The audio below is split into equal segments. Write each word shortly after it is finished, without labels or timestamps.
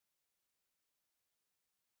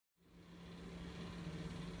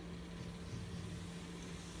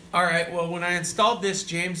All right, well, when I installed this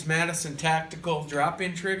James Madison tactical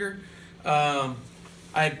drop-in trigger, I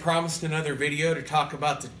had promised another video to talk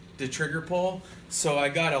about the trigger pull. So I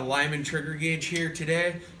got a Lyman trigger gauge here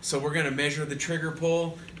today. So we're going to measure the trigger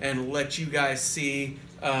pull and let you guys see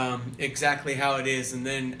exactly how it is. And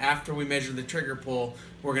then after we measure the trigger pull,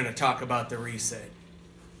 we're going to talk about the reset.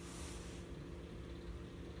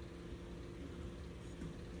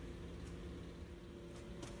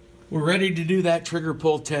 We're ready to do that trigger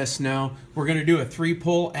pull test now. We're going to do a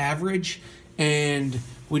 3-pull average, and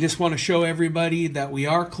we just want to show everybody that we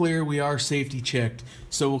are clear, we are safety checked.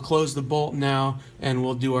 So we'll close the bolt now and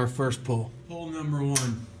we'll do our first pull. Pull number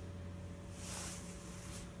 1.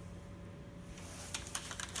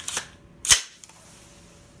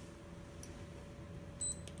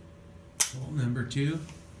 Pull number 2.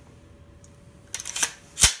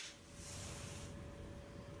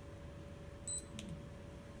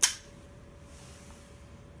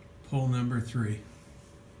 Pull number 3.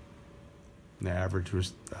 The average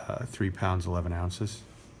was 3 pounds 11 ounces.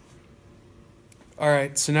 All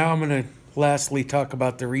right, so now I'm going to lastly talk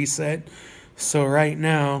about the reset. So right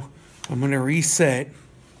now I'm going to reset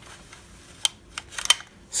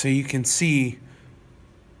so you can see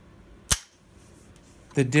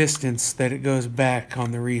the distance that it goes back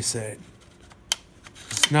on the reset.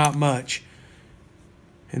 It's not much.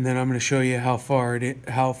 And then I'm going to show you how far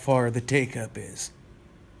the take-up is.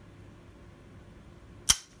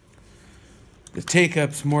 The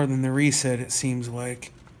take-up's more than the reset, it seems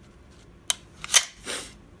like.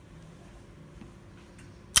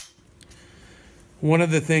 One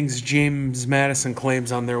of the things James Madison claims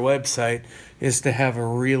on their website is to have a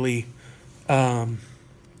really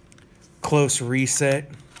close reset.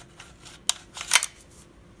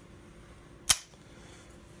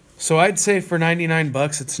 So I'd say for 99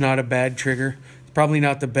 bucks, it's not a bad trigger. It's probably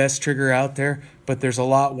not the best trigger out there, but there's a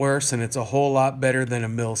lot worse, and it's a whole lot better than a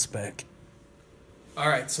mil spec. All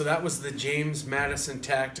right, so that was the James Madison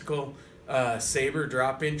Tactical Saber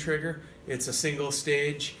drop-in trigger. It's a single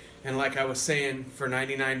stage, and like I was saying, for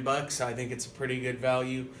 99 bucks, I think it's a pretty good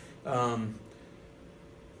value.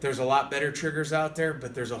 There's a lot better triggers out there,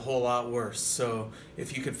 but there's a whole lot worse. So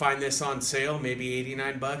if you could find this on sale, maybe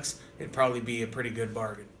 89 bucks, it'd probably be a pretty good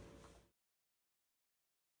bargain.